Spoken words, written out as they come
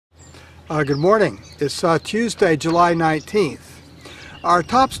Good morning. It's Tuesday, July 19th. Our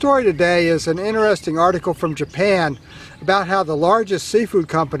top story today is an interesting article from Japan about how the largest seafood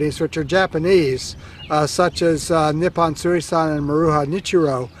companies, which are Japanese, such as Nippon Suisan and Maruha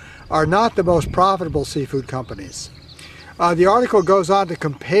Nichiro, are not the most profitable seafood companies. The article goes on to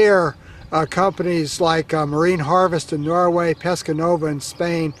compare companies like Marine Harvest in Norway, Pescanova in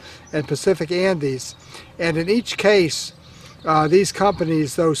Spain, and Pacific Andes, and in each case these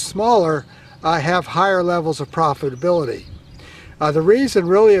companies, though smaller, have higher levels of profitability. The reason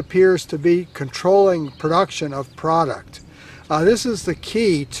really appears to be controlling production of product. This is the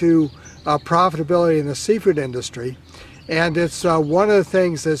key to profitability in the seafood industry, and it's one of the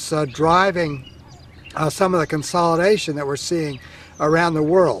things that's driving some of the consolidation that we're seeing around the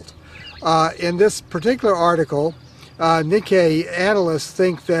world. In this particular article, Nikkei analysts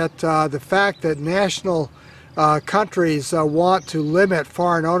think that the fact that national countries want to limit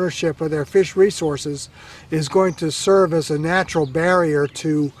foreign ownership of their fish resources is going to serve as a natural barrier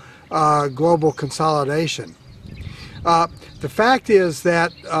to global consolidation. The fact is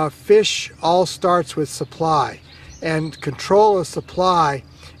that fish all starts with supply, and control of supply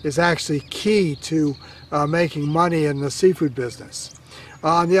is actually key to making money in the seafood business.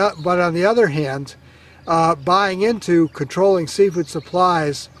 But on the other hand, buying into controlling seafood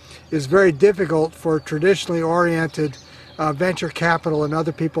supplies is very difficult for traditionally oriented venture capital and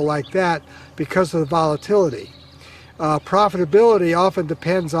other people like that because of the volatility. Profitability often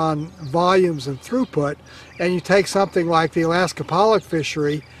depends on volumes and throughput, and you take something like the Alaska pollock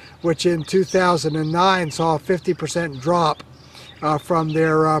fishery, which in 2009 saw a 50% drop from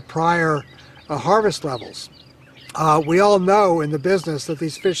their prior harvest levels. We all know in the business that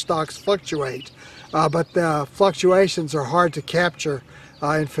these fish stocks fluctuate, but the fluctuations are hard to capture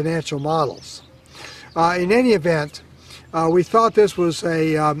in financial models. In any event, we thought this was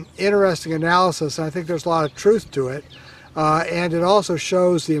a interesting analysis, and I think there's a lot of truth to it, and it also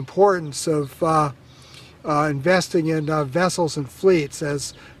shows the importance of investing in vessels and fleets,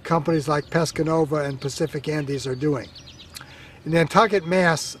 as companies like Pescanova and Pacific Andes are doing. In Nantucket,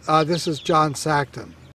 Mass., this is John Sackton.